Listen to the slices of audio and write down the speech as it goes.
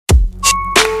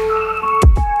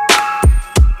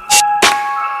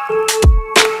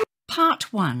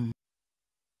Part 1.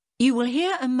 You will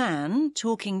hear a man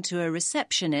talking to a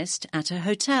receptionist at a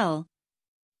hotel.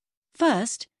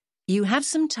 First, you have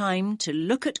some time to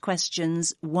look at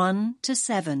questions 1 to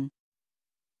 7.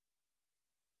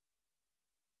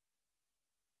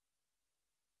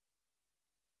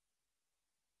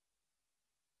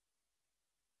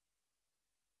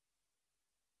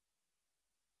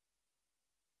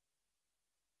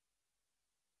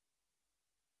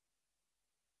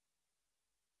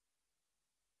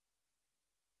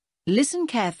 Listen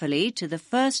carefully to the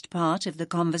first part of the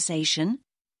conversation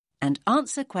and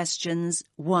answer questions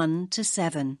 1 to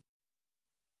 7.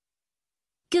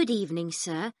 Good evening,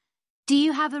 sir. Do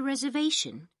you have a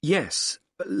reservation? Yes.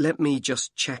 Let me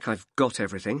just check I've got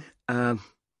everything.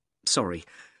 Sorry.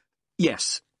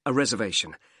 Yes, a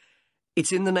reservation.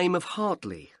 It's in the name of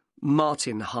Hartley,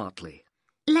 Martin Hartley.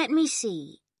 Let me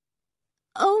see.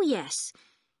 Oh, yes.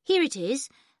 Here it is.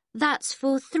 That's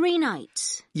for 3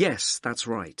 nights. Yes, that's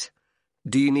right.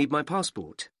 Do you need my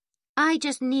passport? I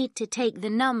just need to take the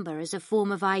number as a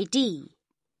form of ID.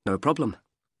 No problem.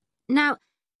 Now,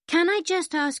 can I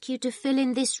just ask you to fill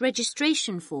in this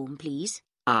registration form, please?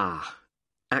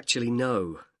 Actually,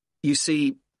 no. You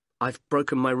see, I've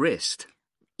broken my wrist.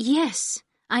 Yes,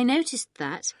 I noticed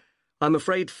that. I'm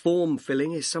afraid form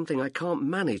filling is something I can't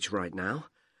manage right now.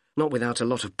 Not without a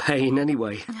lot of pain,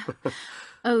 anyway.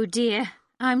 Oh, dear.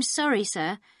 I'm sorry,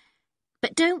 sir.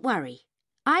 But don't worry.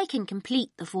 I can complete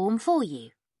the form for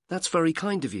you. That's very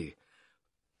kind of you.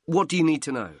 What do you need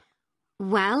to know?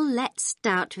 Well, let's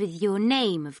start with your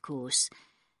name, of course.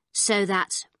 So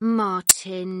that's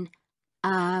Martin,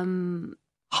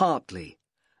 Hartley.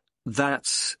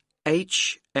 That's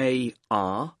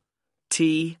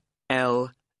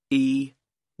Hartley.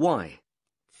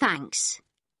 Thanks.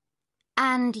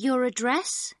 And your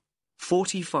address?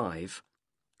 45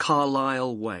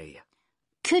 Carlisle Way.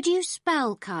 Could you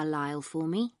spell Carlisle for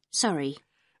me? Sorry.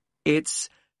 It's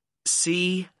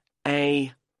Carlisle.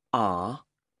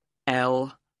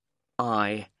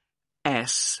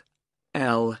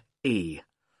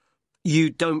 You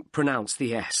don't pronounce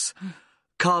the S.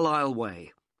 Carlisle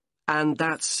Way. And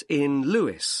that's in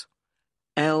Lewes.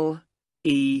 Lewes.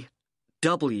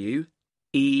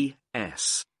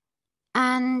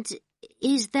 And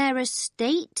is there a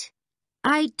state?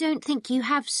 I don't think you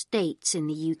have states in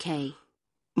the UK.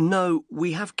 No,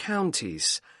 we have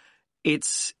counties.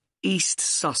 It's East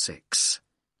Sussex.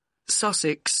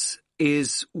 Sussex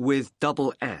is with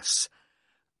double S.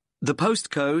 The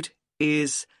postcode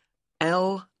is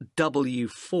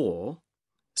LW4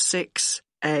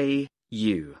 6AU.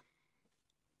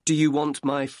 Do you want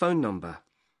my phone number?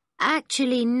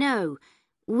 Actually, no.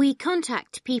 We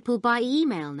contact people by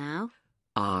email now.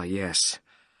 Ah, yes.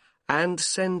 And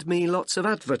send me lots of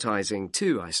advertising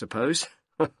too, I suppose.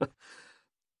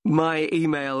 My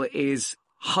email is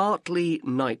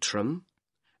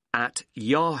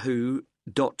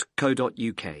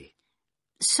hartleynitram@yahoo.co.uk.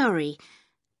 Sorry.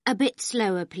 A bit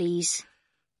slower, please.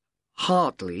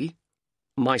 Hartley,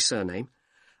 my surname,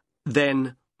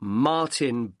 then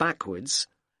Martin backwards,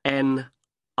 NITRAM.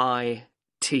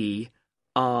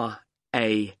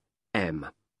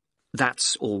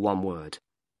 That's all one word.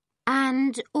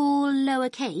 And all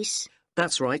lowercase?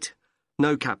 That's right.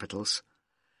 No capitals.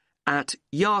 At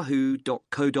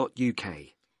yahoo.co.uk.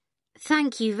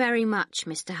 Thank you very much,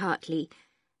 Mr. Hartley.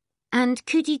 And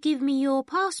could you give me your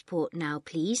passport now,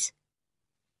 please?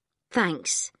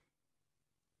 Thanks.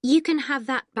 You can have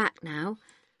that back now.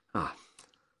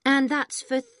 And that's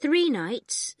for 3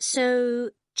 nights,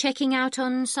 so checking out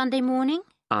on Sunday morning?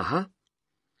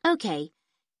 OK.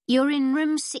 You're in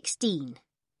room 16.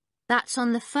 That's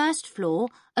on the first floor,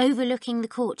 overlooking the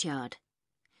courtyard.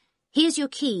 Here's your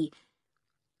key.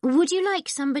 Would you like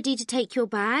somebody to take your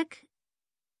bag?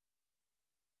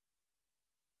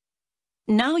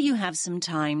 Now you have some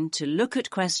time to look at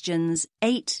questions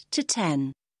 8 to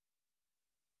 10.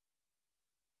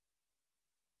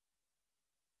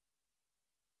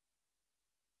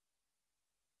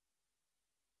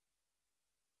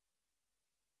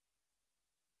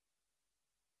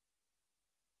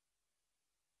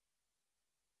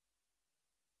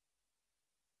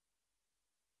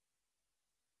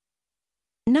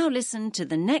 Now listen to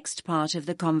the next part of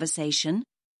the conversation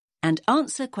and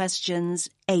answer questions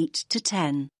 8 to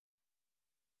 10.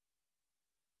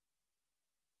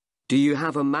 Do you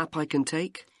have a map I can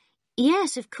take?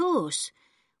 Yes, of course.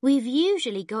 We've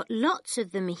usually got lots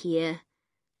of them here.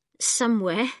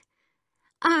 Somewhere.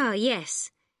 Ah,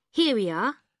 yes. Here we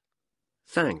are.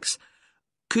 Thanks.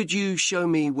 Could you show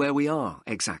me where we are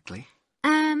exactly?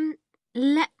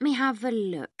 Let me have a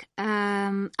look.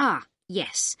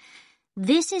 Yes.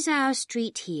 This is our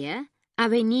street here,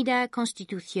 Avenida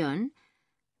Constitución.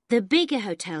 The bigger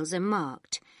hotels are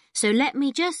marked, so let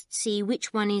me just see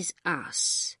which one is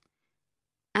us.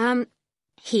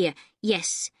 Here.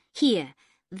 Yes, here.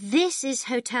 This is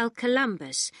Hotel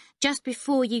Columbus, just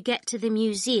before you get to the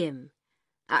museum.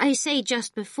 I say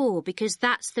just before because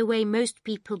that's the way most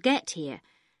people get here.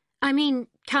 I mean,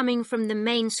 coming from the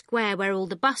main square where all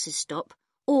the buses stop,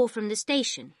 or from the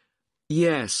station.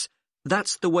 Yes,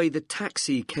 that's the way the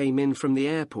taxi came in from the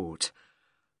airport.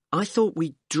 I thought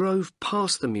we drove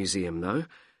past the museum, though,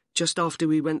 just after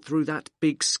we went through that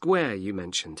big square you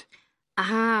mentioned.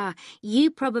 Ah,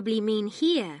 you probably mean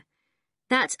here.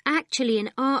 That's actually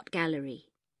an art gallery.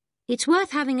 It's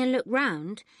worth having a look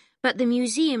round, but the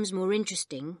museum's more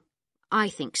interesting. I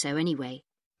think so anyway.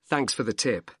 Thanks for the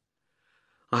tip.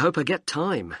 I hope I get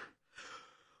time.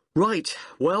 Right,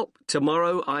 well,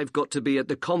 tomorrow I've got to be at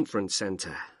the conference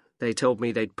centre. They told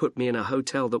me they'd put me in a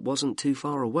hotel that wasn't too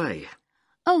far away.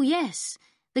 Oh, yes.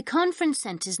 The conference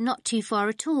centre's not too far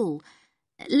at all.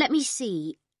 Let me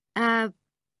see.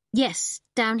 Yes,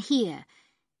 down here.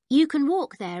 You can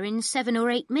walk there in 7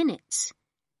 or 8 minutes.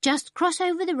 Just cross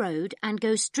over the road and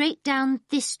go straight down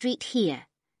this street here.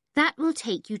 That will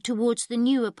take you towards the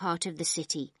newer part of the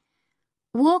city.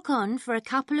 Walk on for a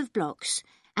couple of blocks,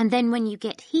 and then when you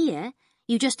get here,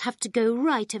 you just have to go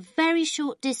right a very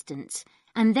short distance,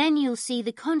 and then you'll see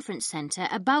the conference centre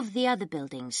above the other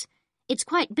buildings. It's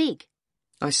quite big.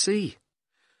 I see.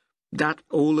 That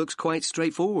all looks quite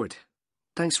straightforward.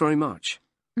 Thanks very much.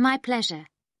 My pleasure.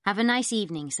 Have a nice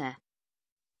evening, sir.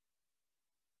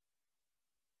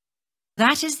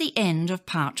 That is the end of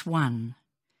part 1.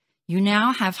 You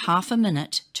now have half a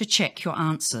minute to check your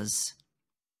answers.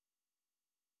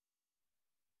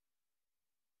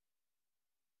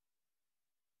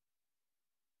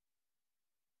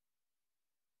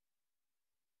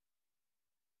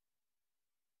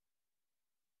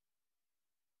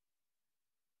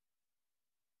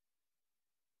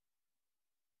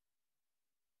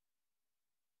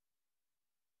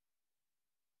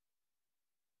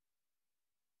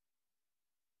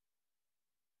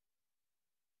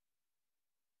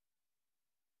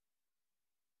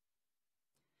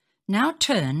 Now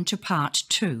turn to part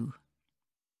 2.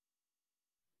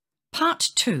 Part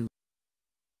 2.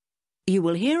 You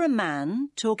will hear a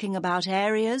man talking about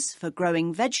areas for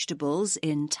growing vegetables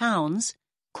in towns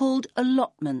called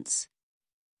allotments.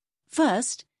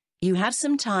 First, you have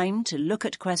some time to look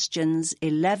at questions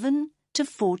 11 to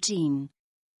 14.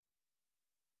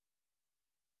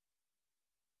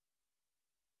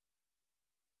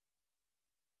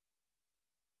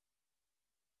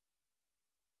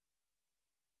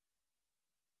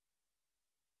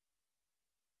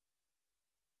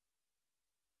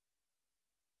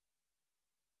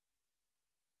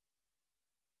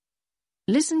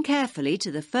 Listen carefully to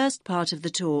the first part of the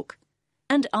talk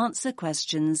and answer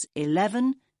questions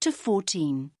 11 to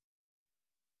 14.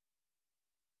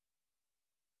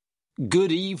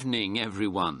 Good evening,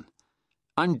 everyone.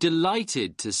 I'm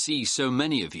delighted to see so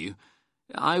many of you.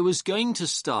 I was going to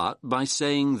start by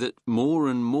saying that more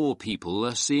and more people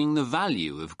are seeing the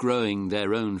value of growing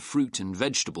their own fruit and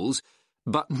vegetables,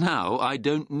 but now I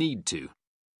don't need to.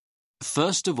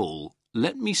 First of all,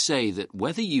 let me say that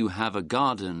whether you have a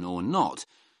garden or not,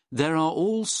 there are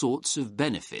all sorts of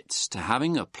benefits to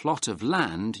having a plot of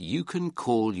land you can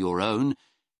call your own,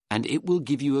 and it will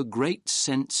give you a great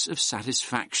sense of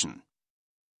satisfaction.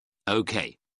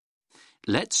 OK,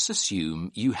 let's assume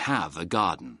you have a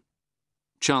garden.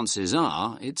 Chances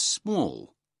are it's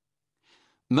small.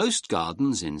 Most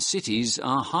gardens in cities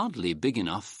are hardly big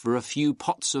enough for a few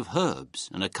pots of herbs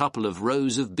and a couple of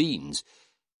rows of beans.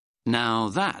 Now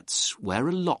that's where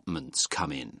allotments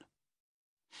come in.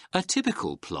 A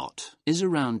typical plot is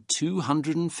around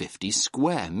 250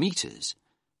 square metres,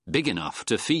 big enough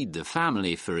to feed the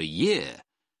family for a year.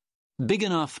 Big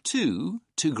enough, too,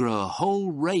 to grow a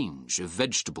whole range of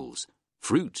vegetables,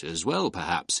 fruit as well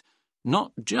perhaps,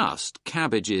 not just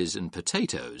cabbages and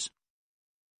potatoes.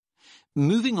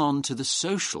 Moving on to the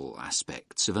social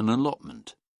aspects of an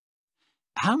allotment.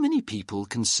 How many people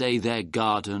can say their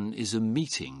garden is a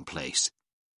meeting place?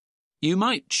 You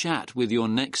might chat with your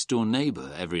next-door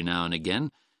neighbour every now and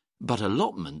again, but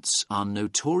allotments are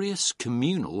notorious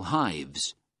communal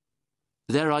hives.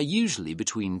 There are usually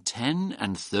between 10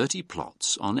 and 30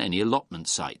 plots on any allotment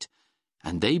site,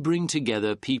 and they bring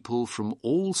together people from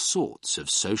all sorts of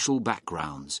social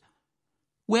backgrounds.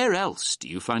 Where else do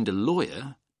you find a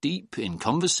lawyer deep in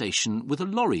conversation with a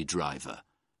lorry driver?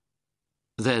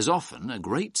 There's often a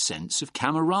great sense of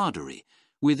camaraderie,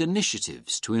 with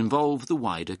initiatives to involve the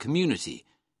wider community,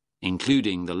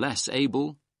 including the less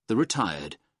able, the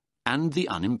retired, and the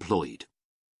unemployed.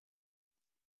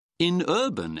 In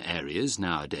urban areas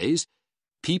nowadays,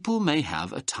 people may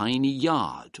have a tiny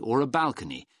yard or a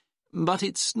balcony, but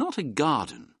it's not a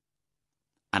garden.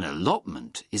 An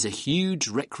allotment is a huge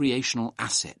recreational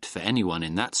asset for anyone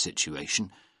in that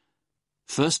situation.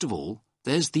 First of all,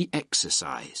 there's the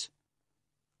exercise.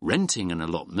 Renting an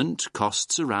allotment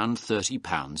costs around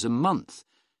 £30 a month.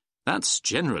 That's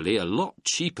generally a lot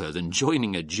cheaper than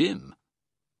joining a gym.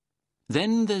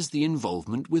 Then there's the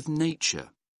involvement with nature.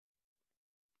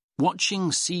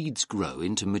 Watching seeds grow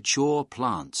into mature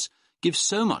plants gives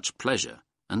so much pleasure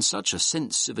and such a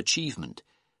sense of achievement.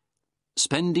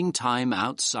 Spending time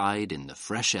outside in the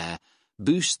fresh air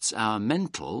boosts our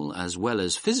mental as well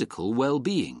as physical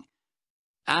well-being.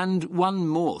 And one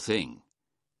more thing.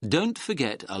 Don't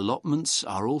forget allotments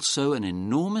are also an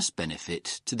enormous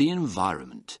benefit to the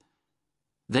environment.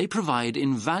 They provide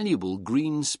invaluable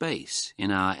green space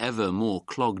in our ever more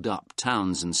clogged-up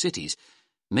towns and cities,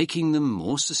 making them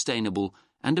more sustainable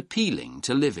and appealing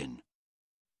to live in.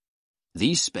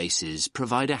 These spaces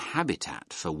provide a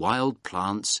habitat for wild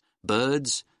plants,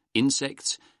 birds,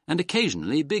 insects, and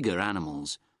occasionally bigger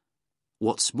animals.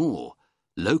 What's more,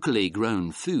 locally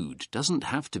grown food doesn't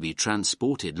have to be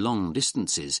transported long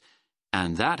distances,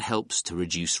 and that helps to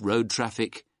reduce road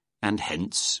traffic and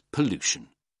hence pollution.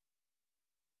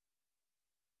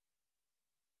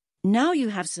 Now you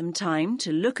have some time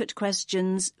to look at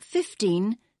questions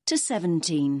 15 to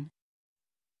 17.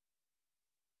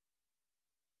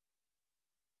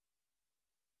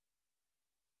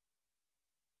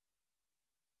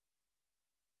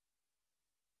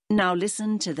 Now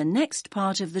listen to the next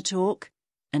part of the talk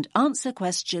and answer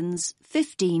questions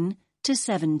 15 to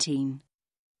 17.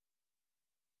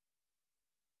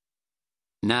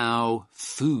 Now,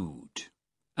 food.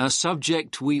 A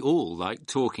subject we all like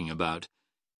talking about.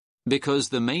 Because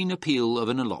the main appeal of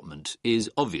an allotment is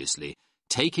obviously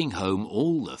taking home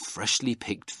all the freshly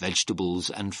picked vegetables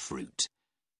and fruit.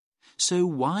 So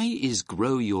why is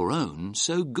Grow Your Own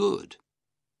so good?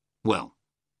 Well,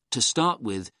 to start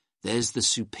with, there's the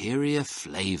superior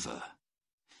flavour.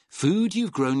 Food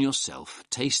you've grown yourself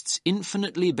tastes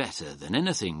infinitely better than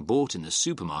anything bought in the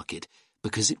supermarket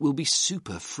because it will be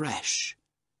super fresh.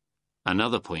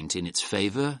 Another point in its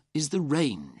favour is the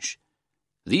range.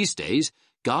 These days,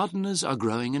 gardeners are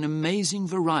growing an amazing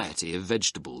variety of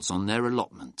vegetables on their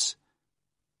allotments.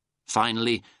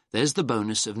 Finally, there's the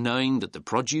bonus of knowing that the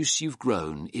produce you've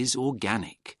grown is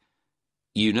organic.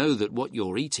 You know that what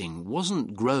you're eating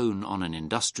wasn't grown on an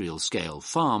industrial-scale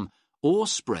farm or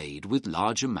sprayed with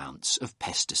large amounts of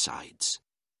pesticides.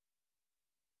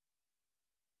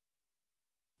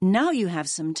 Now you have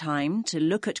some time to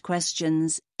look at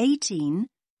questions 18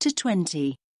 to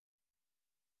 20.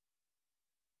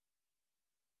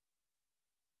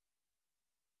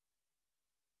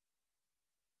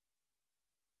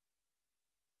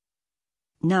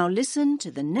 Now listen to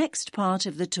the next part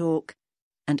of the talk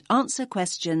and answer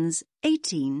questions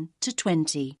 18 to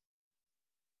 20.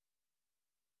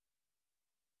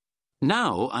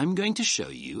 Now I'm going to show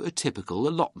you a typical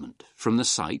allotment from the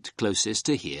site closest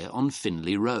to here on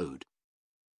Finley Road.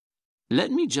 Let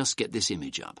me just get this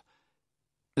image up.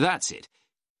 That's it.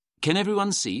 Can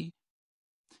everyone see?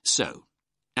 So,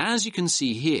 as you can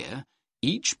see here,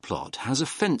 each plot has a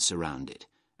fence around it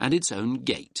and its own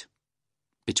gate.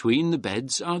 Between the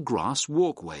beds are grass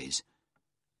walkways.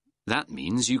 That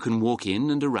means you can walk in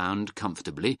and around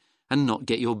comfortably and not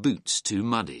get your boots too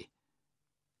muddy.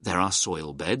 There are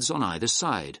soil beds on either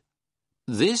side.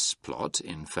 This plot,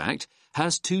 in fact,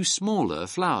 has two smaller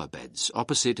flower beds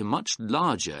opposite a much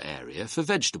larger area for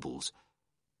vegetables.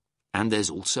 And there's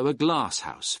also a glass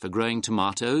house for growing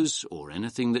tomatoes or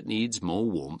anything that needs more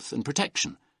warmth and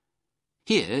protection.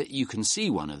 Here you can see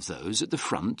one of those at the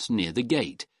front near the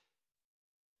gate.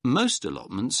 Most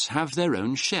allotments have their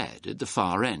own shed at the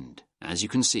far end, as you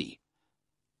can see.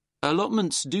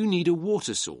 Allotments do need a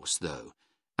water source, though,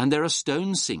 and there are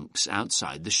stone sinks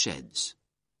outside the sheds.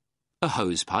 A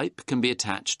hose pipe can be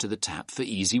attached to the tap for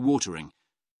easy watering.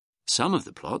 Some of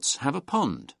the plots have a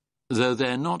pond, though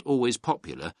they're not always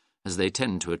popular as they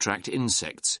tend to attract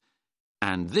insects.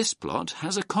 And this plot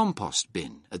has a compost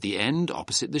bin at the end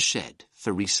opposite the shed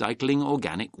for recycling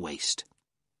organic waste.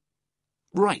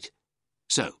 Right.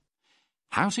 So,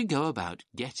 how to go about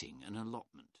getting an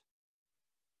allotment?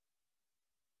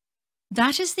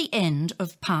 That is the end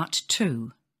of part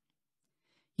 2.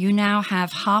 You now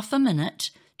have half a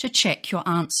minute to check your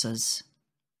answers.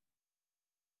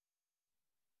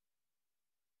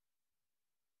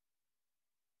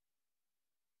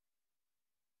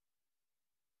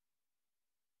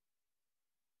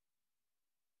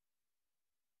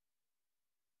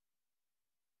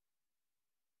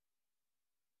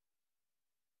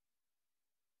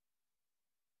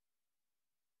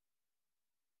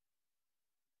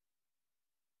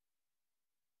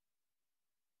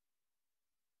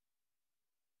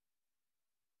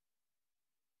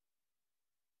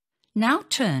 Now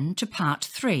turn to Part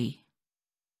 3.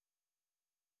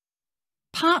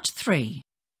 Part 3.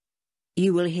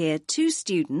 You will hear 2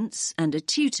 students and a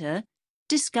tutor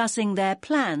discussing their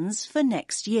plans for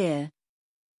next year.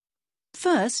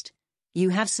 First, you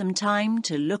have some time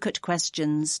to look at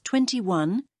questions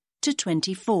 21 to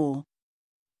 24.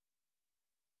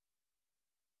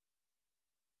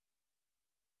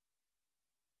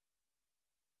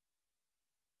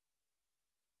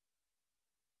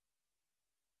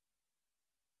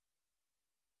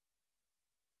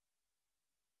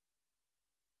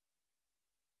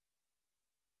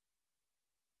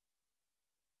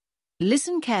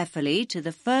 Listen carefully to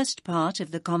the first part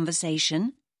of the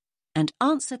conversation and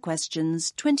answer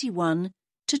questions 21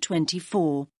 to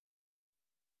 24.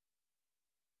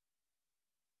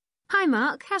 Hi,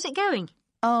 Mark. How's it going?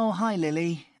 Oh, hi,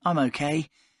 Lily. I'm okay.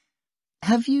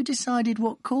 Have you decided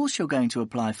what course you're going to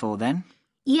apply for, then?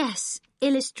 Yes,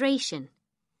 illustration.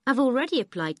 I've already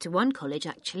applied to one college,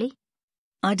 actually.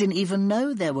 I didn't even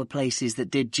know there were places that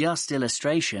did just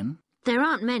illustration. There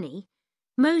aren't many.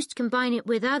 Most combine it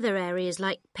with other areas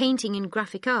like painting and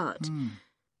graphic art.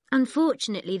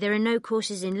 Unfortunately, there are no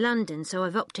courses in London, so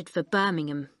I've opted for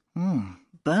Birmingham.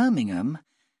 Birmingham?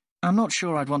 I'm not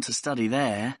sure I'd want to study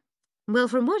there. Well,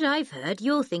 from what I've heard,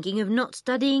 you're thinking of not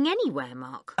studying anywhere,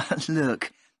 Mark.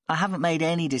 Look, I haven't made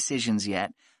any decisions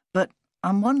yet, but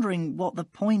I'm wondering what the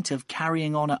point of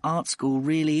carrying on at art school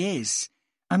really is.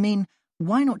 I mean,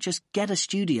 why not just get a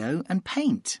studio and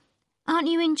paint? Aren't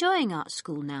you enjoying art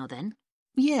school now, then?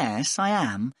 Yes, I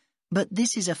am, but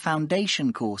this is a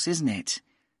foundation course, isn't it?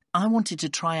 I wanted to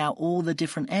try out all the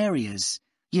different areas.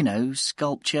 You know,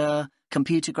 sculpture,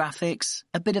 computer graphics,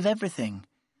 a bit of everything.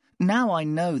 Now I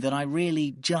know that I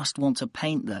really just want to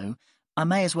paint, though. I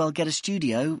may as well get a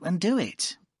studio and do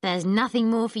it. There's nothing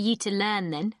more for you to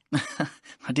learn, then.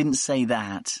 I didn't say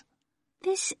that.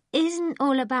 This isn't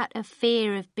all about a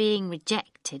fear of being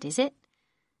rejected, is it?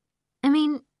 I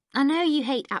mean, I know you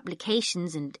hate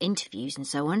applications and interviews and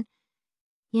so on.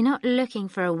 You're not looking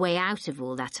for a way out of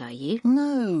all that, are you?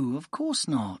 No, of course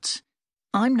not.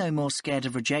 I'm no more scared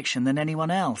of rejection than anyone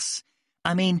else.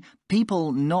 I mean,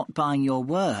 people not buying your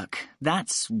work,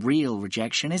 that's real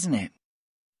rejection, isn't it?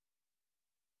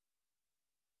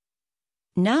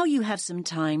 Now you have some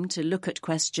time to look at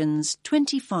questions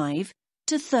 25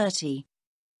 to 30.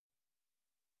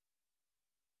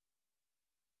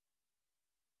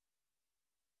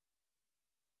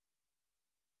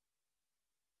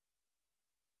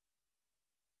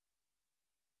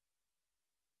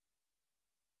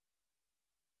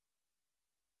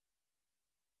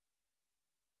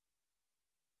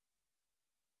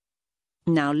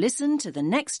 Now listen to the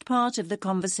next part of the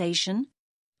conversation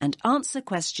and answer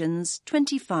questions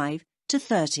 25 to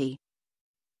 30.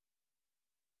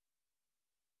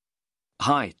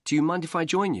 Hi, do you mind if I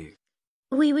join you?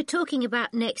 We were talking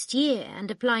about next year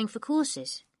and applying for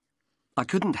courses. I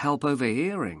couldn't help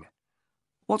overhearing.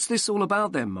 What's this all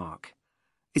about then, Mark?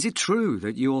 Is it true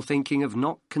that you're thinking of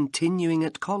not continuing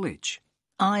at college?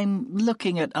 I'm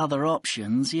looking at other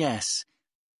options, yes.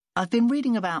 I've been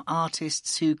reading about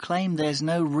artists who claim there's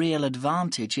no real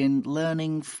advantage in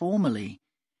learning formally.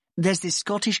 There's this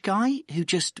Scottish guy who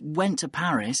just went to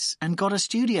Paris and got a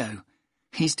studio.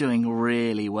 He's doing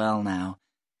really well now.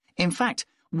 In fact,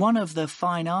 one of the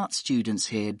fine art students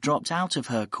here dropped out of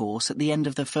her course at the end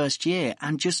of the first year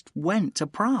and just went to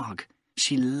Prague.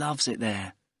 She loves it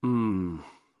there.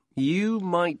 You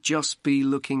might just be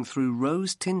looking through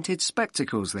rose-tinted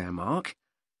spectacles there, Mark.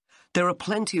 There are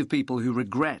plenty of people who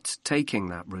regret taking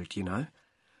that route, you know.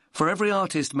 For every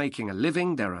artist making a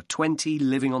living, there are 20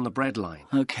 living on the breadline.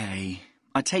 OK,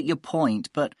 I take your point,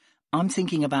 but I'm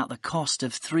thinking about the cost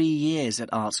of 3 years at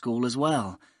art school as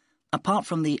well. Apart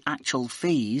from the actual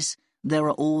fees, there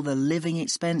are all the living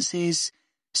expenses.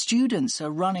 Students are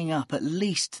running up at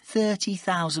least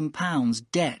 £30,000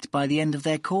 debt by the end of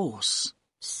their course.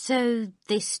 So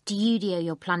this studio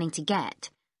you're planning to get,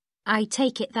 I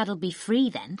take it that'll be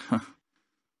free then?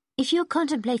 If you're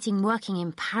contemplating working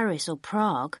in Paris or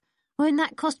Prague, won't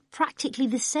that cost practically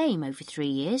the same over 3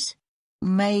 years?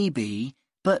 Maybe,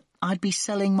 but I'd be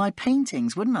selling my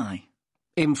paintings, wouldn't I?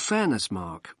 In fairness,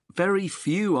 Mark, very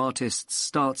few artists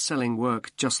start selling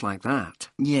work just like that.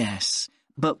 Yes,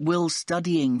 but will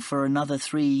studying for another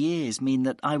 3 years mean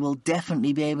that I will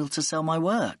definitely be able to sell my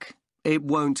work? It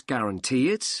won't guarantee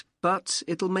it, but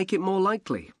it'll make it more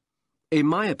likely. In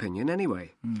my opinion,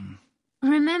 anyway.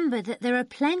 Remember that there are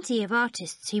plenty of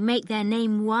artists who make their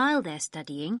name while they're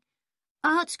studying.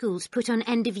 Art schools put on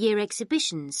end-of-year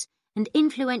exhibitions, and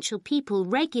influential people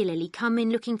regularly come in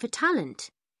looking for talent.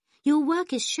 Your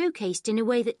work is showcased in a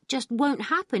way that just won't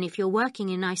happen if you're working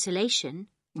in isolation.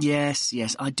 Yes,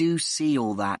 I do see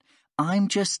all that. I'm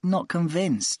just not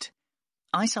convinced.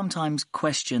 I sometimes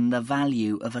question the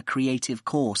value of a creative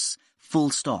course,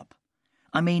 full stop.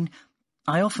 I mean,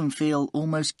 I often feel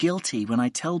almost guilty when I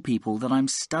tell people that I'm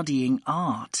studying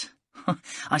art.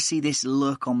 I see this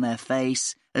look on their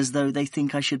face as though they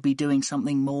think I should be doing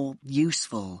something more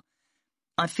useful.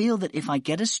 I feel that if I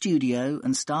get a studio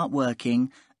and start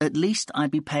working, at least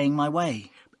I'd be paying my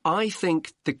way. I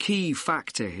think the key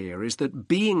factor here is that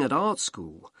being at art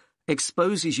school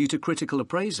exposes you to critical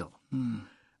appraisal.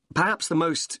 Perhaps the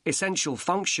most essential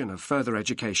function of further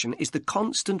education is the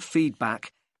constant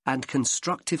feedback and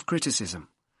constructive criticism.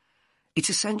 It's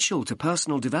essential to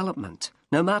personal development,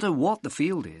 no matter what the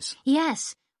field is.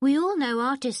 Yes, we all know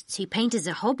artists who paint as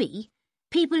a hobby,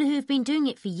 people who have been doing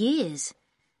it for years.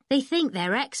 They think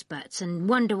they're experts and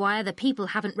wonder why other people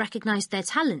haven't recognised their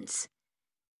talents.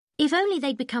 If only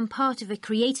they'd become part of a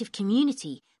creative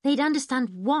community, they'd understand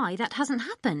why that hasn't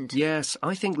happened. Yes,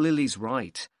 I think Lily's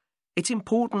right. It's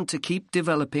important to keep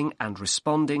developing and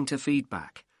responding to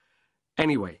feedback.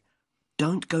 Anyway,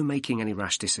 don't go making any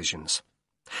rash decisions.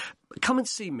 Come and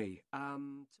see me.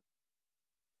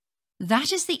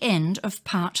 That is the end of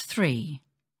part 3.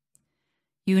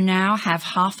 You now have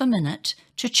half a minute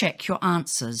to check your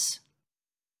answers.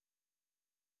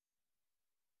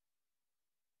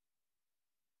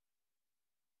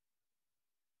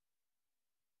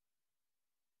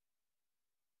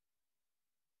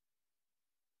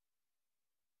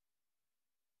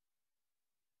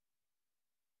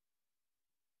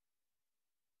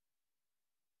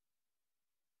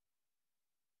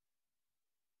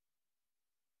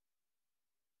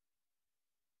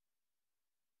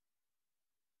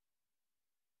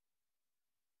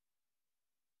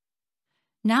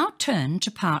 Now turn to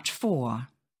part 4.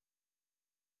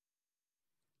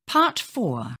 Part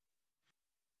 4.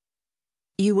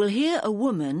 You will hear a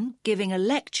woman giving a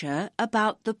lecture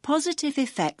about the positive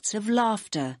effects of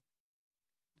laughter.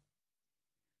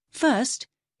 First,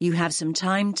 you have some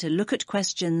time to look at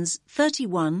questions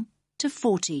 31 to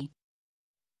 40.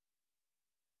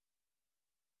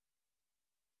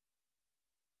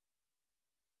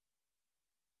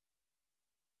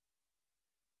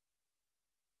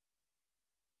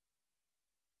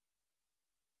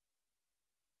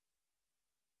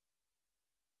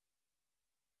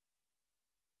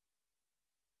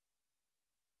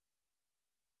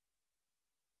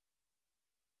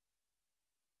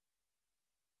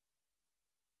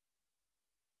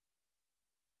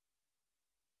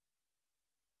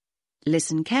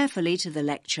 Listen carefully to the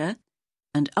lecture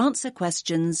and answer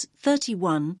questions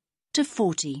 31 to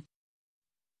 40.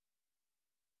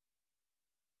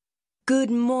 Good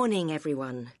morning,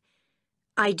 everyone.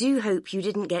 I do hope you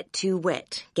didn't get too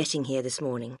wet getting here this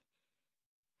morning.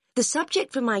 The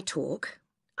subject for my talk,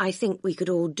 I think we could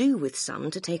all do with some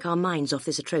to take our minds off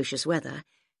this atrocious weather,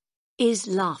 is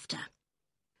laughter.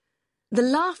 The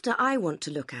laughter I want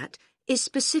to look at is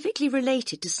specifically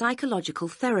related to psychological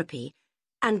therapy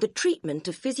and the treatment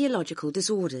of physiological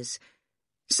disorders,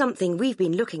 something we've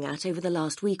been looking at over the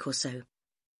last week or so.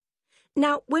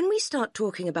 Now, when we start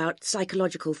talking about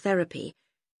psychological therapy,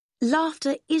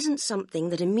 laughter isn't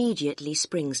something that immediately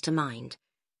springs to mind.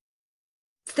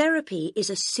 Therapy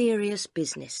is a serious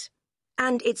business,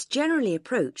 and it's generally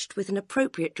approached with an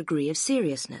appropriate degree of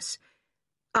seriousness.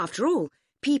 After all,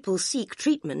 people seek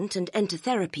treatment and enter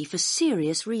therapy for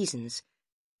serious reasons.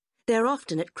 They're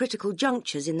often at critical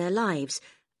junctures in their lives,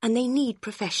 and they need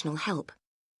professional help.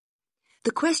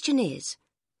 The question is,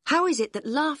 how is it that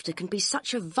laughter can be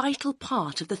such a vital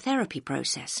part of the therapy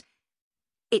process?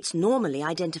 It's normally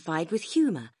identified with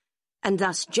humour, and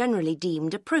thus generally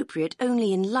deemed appropriate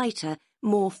only in lighter,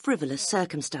 more frivolous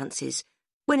circumstances,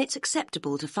 when it's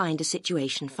acceptable to find a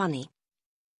situation funny.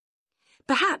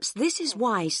 Perhaps this is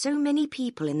why so many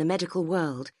people in the medical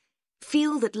world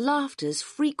feel that laughter's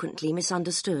frequently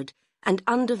misunderstood and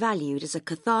undervalued as a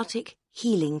cathartic,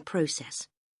 healing process.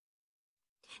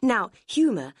 Now,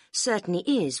 humour certainly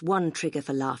is one trigger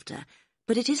for laughter,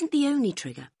 but it isn't the only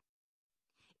trigger.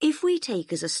 If we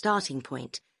take as a starting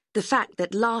point the fact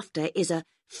that laughter is a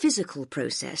physical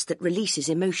process that releases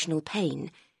emotional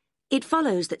pain, it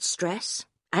follows that stress,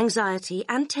 anxiety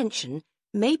and tension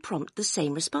may prompt the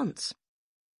same response.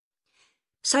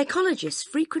 Psychologists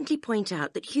frequently point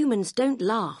out that humans don't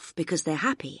laugh because they're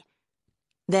happy.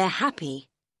 They're happy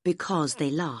because they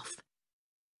laugh.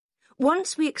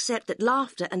 Once we accept that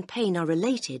laughter and pain are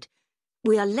related,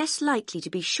 we are less likely to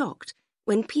be shocked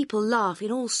when people laugh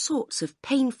in all sorts of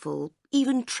painful,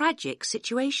 even tragic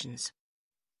situations.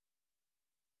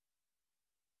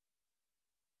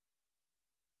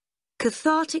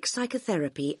 Cathartic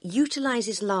psychotherapy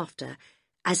utilizes laughter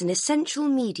as an essential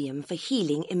medium for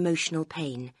healing emotional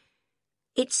pain.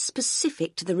 It's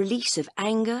specific to the release of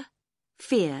anger,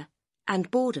 fear, and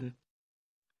boredom.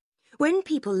 When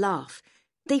people laugh,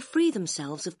 they free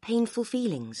themselves of painful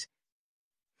feelings.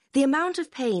 The amount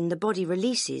of pain the body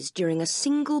releases during a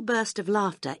single burst of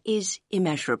laughter is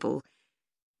immeasurable,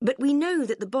 but we know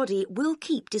that the body will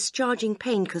keep discharging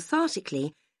pain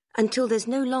cathartically until there's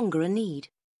no longer a need.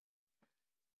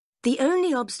 The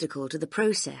only obstacle to the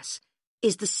process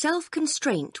is the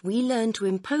self-constraint we learn to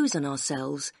impose on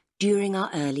ourselves during our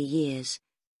early years.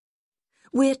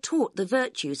 We're taught the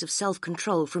virtues of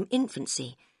self-control from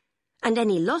infancy, and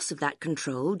any loss of that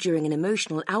control during an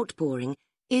emotional outpouring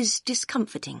is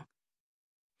discomforting.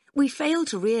 We fail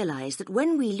to realize that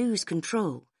when we lose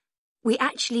control, we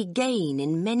actually gain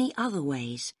in many other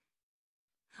ways.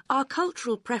 Our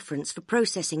cultural preference for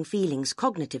processing feelings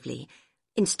cognitively,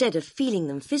 instead of feeling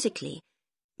them physically,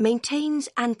 maintains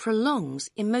and prolongs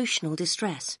emotional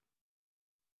distress.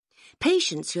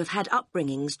 Patients who have had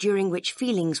upbringings during which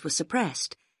feelings were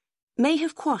suppressed may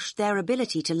have quashed their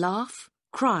ability to laugh,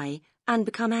 cry, and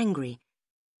become angry.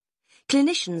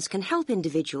 Clinicians can help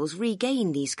individuals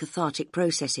regain these cathartic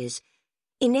processes,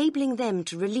 enabling them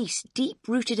to release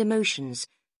deep-rooted emotions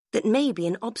that may be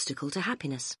an obstacle to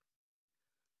happiness.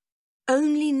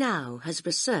 Only now has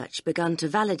research begun to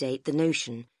validate the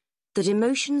notion that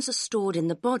emotions are stored in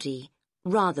the body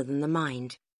rather than the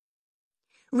mind.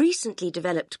 Recently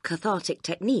developed cathartic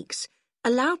techniques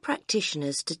allow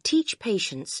practitioners to teach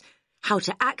patients how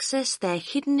to access their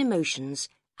hidden emotions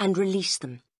and release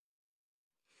them.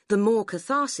 The more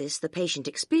catharsis the patient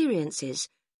experiences,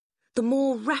 the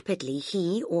more rapidly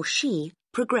he or she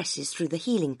progresses through the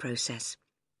healing process.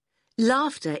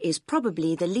 Laughter is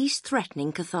probably the least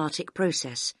threatening cathartic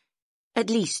process, at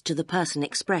least to the person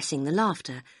expressing the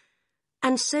laughter,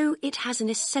 and so it has an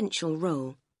essential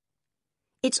role.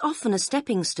 It's often a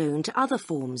stepping stone to other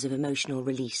forms of emotional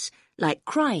release, like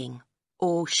crying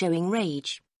or showing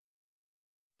rage.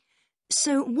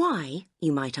 So why,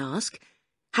 you might ask,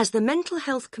 has the mental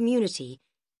health community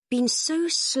been so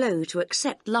slow to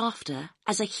accept laughter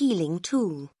as a healing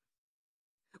tool?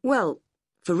 Well,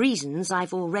 for reasons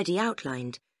I've already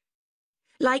outlined.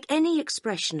 Like any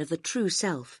expression of the true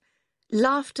self,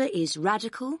 laughter is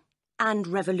radical and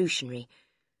revolutionary,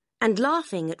 and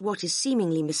laughing at what is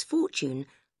seemingly misfortune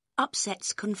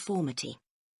upsets conformity.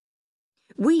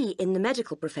 We in the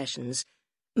medical professions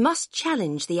must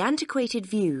challenge the antiquated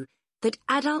view that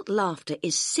adult laughter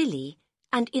is silly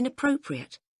and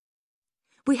inappropriate.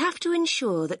 We have to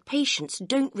ensure that patients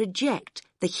don't reject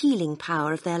the healing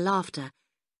power of their laughter,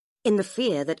 in the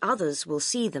fear that others will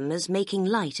see them as making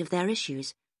light of their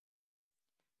issues.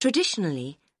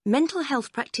 Traditionally, mental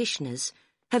health practitioners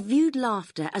have viewed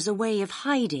laughter as a way of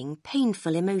hiding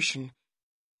painful emotion.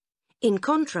 In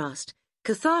contrast,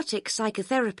 cathartic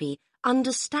psychotherapy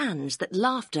understands that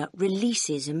laughter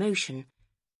releases emotion.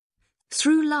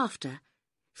 Through laughter,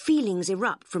 feelings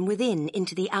erupt from within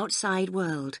into the outside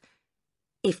world.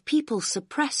 If people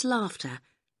suppress laughter,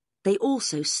 they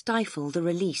also stifle the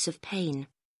release of pain.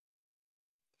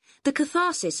 The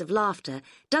catharsis of laughter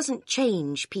doesn't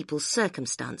change people's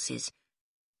circumstances,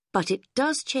 but it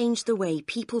does change the way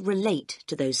people relate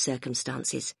to those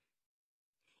circumstances.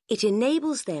 It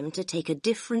enables them to take a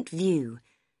different view,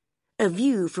 a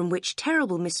view from which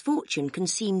terrible misfortune can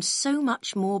seem so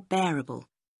much more bearable.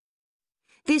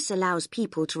 This allows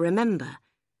people to remember,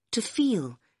 to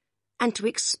feel, and to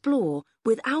explore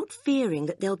without fearing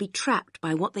that they'll be trapped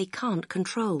by what they can't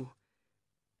control.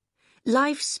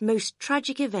 Life's most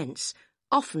tragic events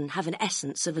often have an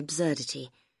essence of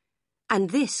absurdity, and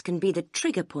this can be the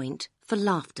trigger point for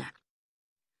laughter.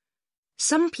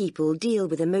 Some people deal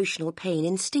with emotional pain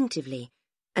instinctively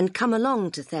and come along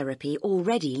to therapy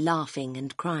already laughing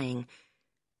and crying.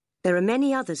 There are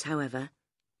many others, however,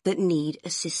 that need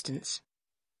assistance.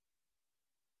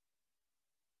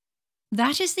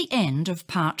 That is the end of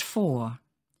part 4.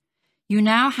 You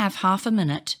now have half a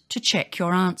minute to check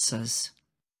your answers.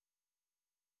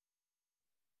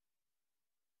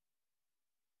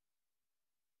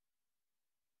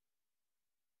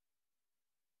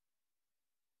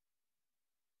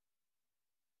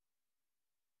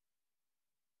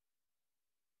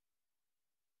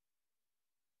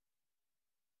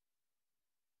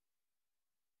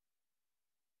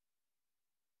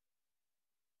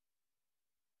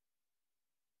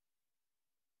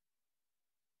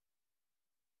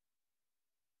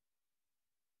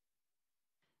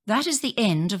 That is the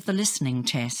end of the listening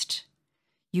test.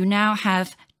 You now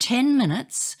have 10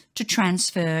 minutes to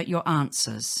transfer your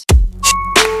answers.